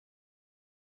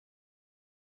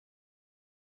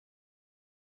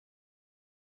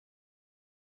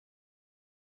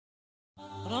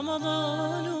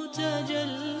رمضان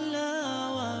تجلى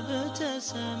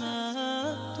وابتسما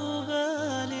طوبى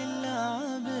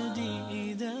للعبد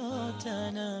إذا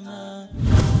تنما.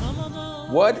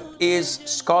 What is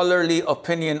scholarly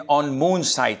opinion on moon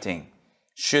sighting?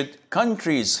 Should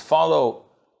countries follow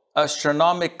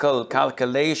astronomical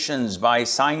calculations by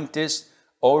scientists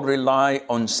or rely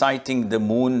on sighting the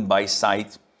moon by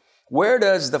sight? Where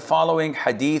does the following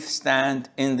hadith stand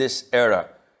in this era?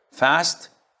 Fast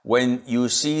when you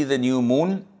see the new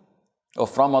moon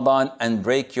of Ramadan and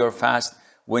break your fast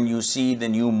when you see the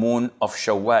new moon of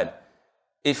Shawwal.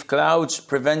 If clouds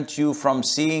prevent you from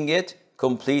seeing it,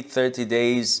 complete 30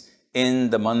 days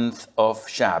in the month of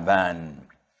Sha'ban.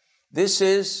 This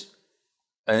is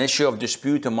an issue of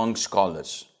dispute among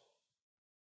scholars.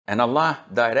 And Allah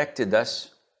directed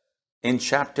us in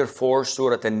chapter 4,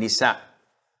 Surah An-Nisa,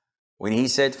 when He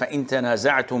said, فَإِن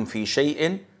تَنَازَعْتُمْ فِي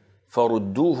شَيْءٍ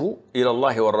فَرُدُّوهُ إِلَى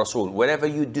اللَّهِ وَالرَّسُولِ. Whenever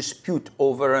you dispute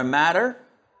over a matter,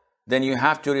 then you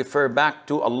have to refer back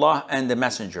to Allah and the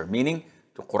Messenger, meaning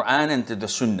to Quran and to the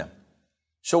Sunnah.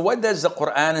 So what does the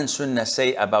Quran and Sunnah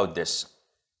say about this?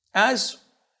 As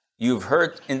you've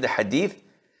heard in the hadith,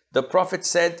 the Prophet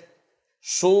said,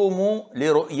 صُومُوا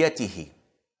لِرُؤْيَتِهِ.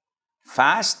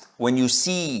 Fast when you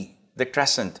see the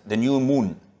crescent, the new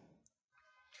moon.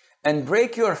 And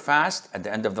break your fast at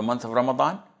the end of the month of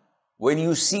Ramadan when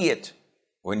you see it,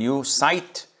 when you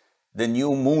sight the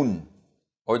new moon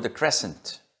or the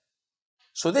crescent.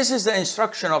 So this is the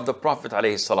instruction of the Prophet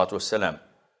ﷺ.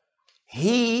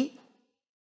 He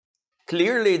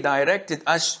clearly directed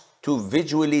us to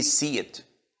visually see it.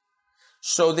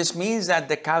 So this means that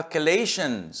the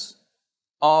calculations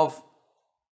of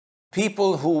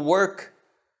people who work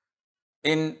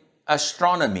in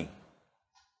astronomy,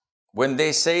 when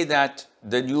they say that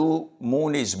the new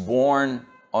moon is born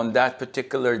on that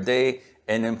particular day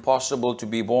and impossible to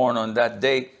be born on that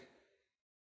day,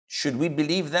 should we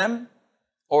believe them?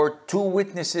 Or two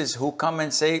witnesses who come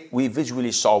and say, we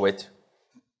visually saw it?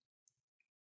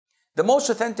 The most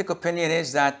authentic opinion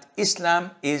is that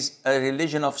Islam is a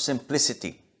religion of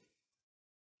simplicity.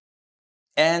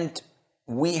 And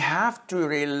we have to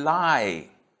rely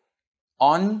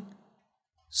on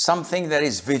something that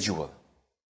is visual.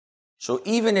 So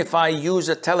even if I use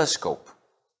a telescope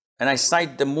and I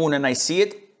sight the moon and I see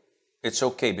it, it's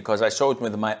okay because I saw it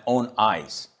with my own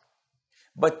eyes.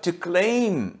 But to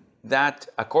claim that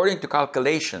according to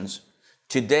calculations,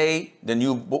 today the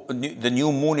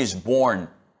new moon is born,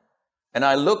 and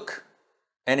I look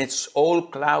and it's all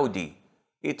cloudy,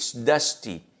 it's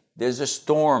dusty, there's a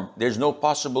storm, there's no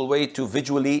possible way to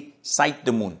visually sight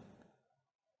the moon.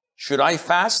 Should I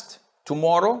fast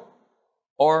tomorrow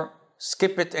or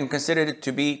skip it and consider it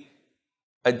to be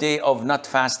a day of not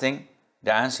fasting?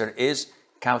 The answer is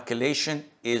calculation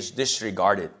is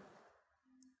disregarded.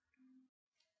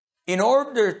 In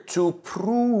order to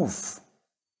prove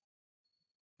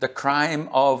the crime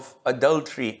of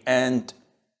adultery and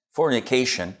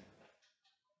fornication,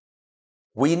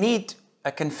 we need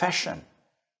a confession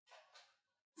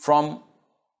from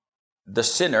the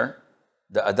sinner,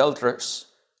 the adulteress,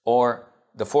 or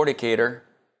the fornicator,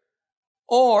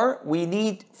 or we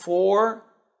need 4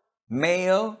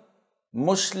 male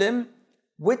Muslim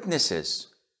witnesses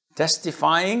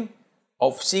testifying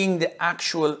of seeing the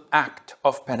actual act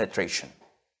of penetration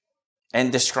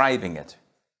and describing it.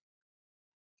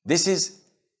 This is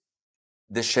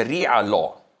the Sharia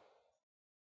law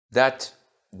that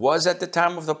was at the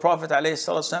time of the Prophet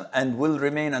ﷺ and will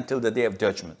remain until the Day of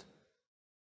Judgment.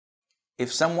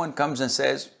 If someone comes and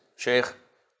says, Sheikh,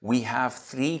 we have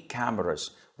 3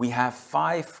 cameras, we have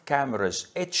 5 cameras,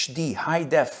 HD, high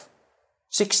def,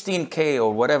 16K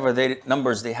or whatever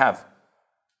numbers they have.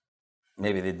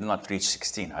 Maybe they did not reach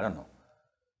 16, I don't know.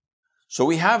 So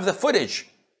we have the footage.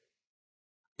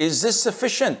 Is this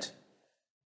sufficient?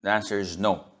 The answer is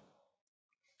no.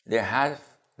 There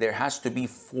has to be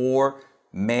 4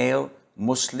 male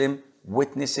Muslim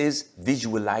witnesses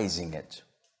visualizing it.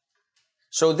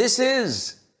 So this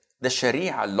is the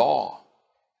Sharia law.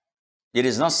 It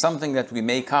is not something that we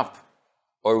make up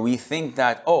or we think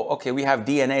that, oh, okay, we have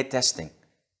DNA testing.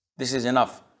 This is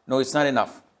enough. No, it's not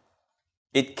enough.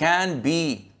 It can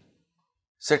be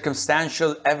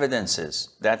circumstantial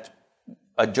evidences that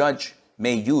a judge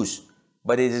may use,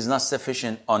 but it is not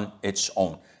sufficient on its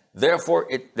own. Therefore,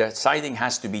 the sighting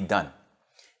has to be done.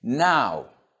 Now,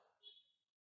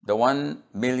 the 1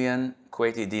 million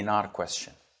Kuwaiti dinar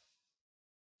question.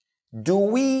 Do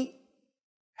we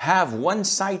have one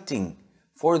sighting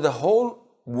for the whole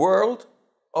world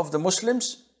of the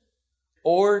Muslims?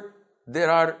 Or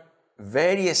there are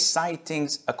various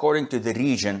sightings according to the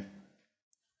region?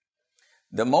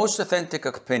 The most authentic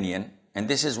opinion, and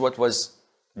this is what was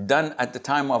done at the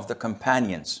time of the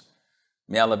companions,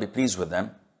 may Allah be pleased with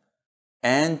them,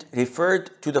 and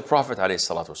referred to the Prophet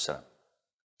ﷺ,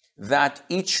 that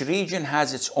each region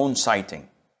has its own sighting.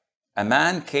 A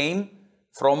man came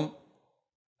from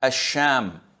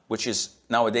Ash-Sham, which is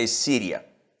nowadays Syria,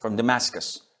 from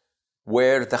Damascus,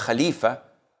 where the Khalifa,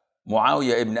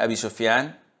 Muawiyah ibn Abi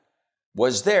Sufyan,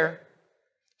 was there.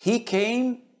 He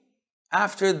came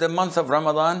after the month of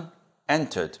Ramadan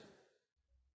entered.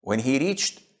 When he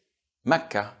reached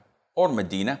Mecca or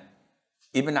Medina,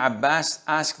 Ibn Abbas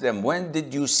asked them, when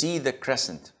did you see the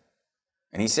crescent?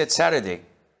 And he said, Saturday.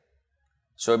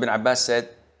 So Ibn Abbas said,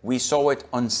 we saw it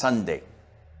on Sunday.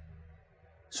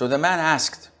 So the man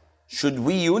asked, should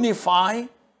we unify?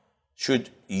 Should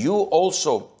you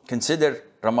also consider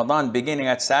Ramadan beginning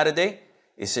at Saturday?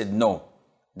 He said, no.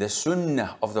 The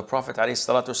sunnah of the Prophet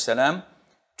ﷺ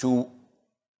to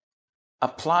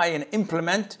apply and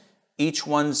implement each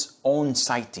one's own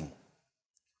sighting.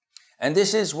 And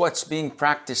this is what's being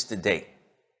practiced today.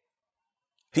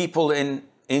 People in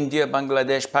India,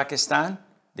 Bangladesh, Pakistan,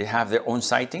 they have their own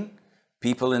sighting.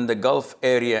 People in the Gulf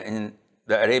area, in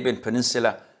the Arabian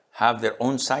Peninsula, have their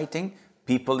own sighting.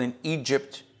 People in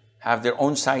Egypt have their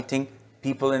own sighting.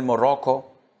 People in Morocco,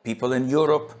 people in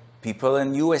Europe, people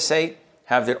in USA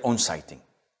have their own sighting.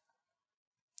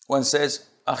 One says,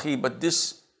 Akhi, but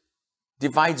this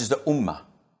divides the ummah.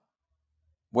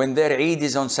 When their Eid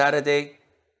is on Saturday,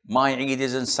 my Eid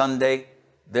is on Sunday,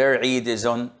 their Eid is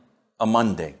on a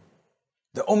Monday.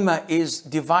 The ummah is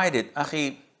divided.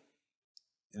 Akhi,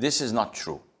 this is not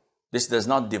true. This does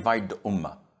not divide the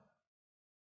ummah.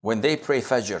 When they pray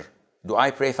Fajr, do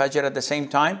I pray Fajr at the same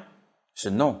time? He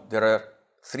said, no, there are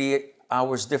 3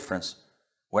 hours difference.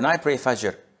 When I pray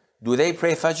Fajr, do they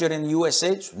pray Fajr in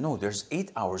USA? Said, no, there's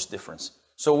 8 hours difference.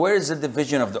 So where is the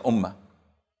division of the ummah?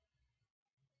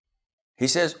 He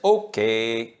says,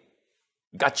 okay,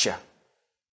 gotcha.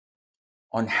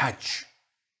 On Hajj,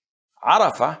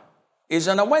 Arafah is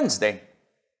on a Wednesday.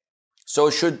 So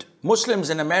should Muslims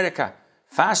in America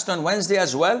fast on Wednesday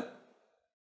as well?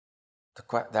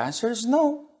 The answer is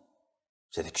no.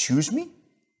 I said, excuse me?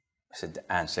 I said,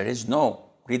 the answer is no.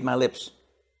 Read my lips.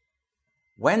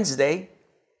 Wednesday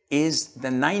is the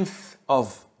 9th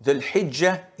of Dhul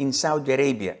Hijjah in Saudi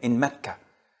Arabia, in Mecca.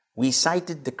 We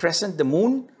sighted the crescent, the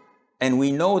moon, and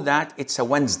we know that it's a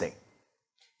Wednesday.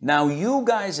 Now you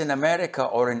guys in America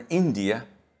or in India,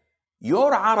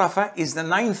 your Arafah is the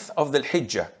 9th of Dhul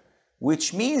Hijjah,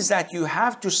 which means that you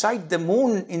have to sight the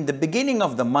moon in the beginning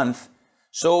of the month.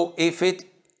 So if it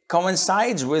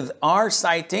coincides with our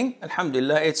sighting,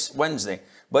 alhamdulillah, it's Wednesday.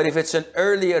 But if it's an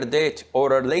earlier date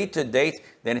or a later date,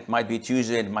 then it might be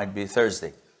Tuesday, it might be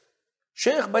Thursday.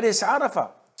 Sheikh, but it's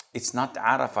Arafah. It's not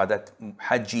Arafah that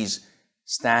Hajjis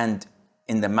stand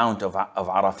in the Mount of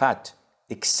Arafat,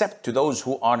 except to those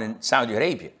who are in Saudi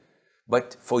Arabia.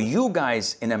 But for you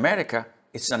guys in America,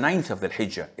 it's the 9th of the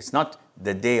Hijjah. It's not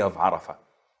the day of Arafah.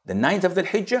 The 9th of the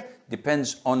Hijjah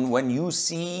depends on when you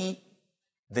see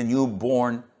the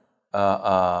newborn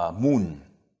moon,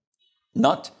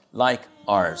 not like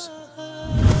ours.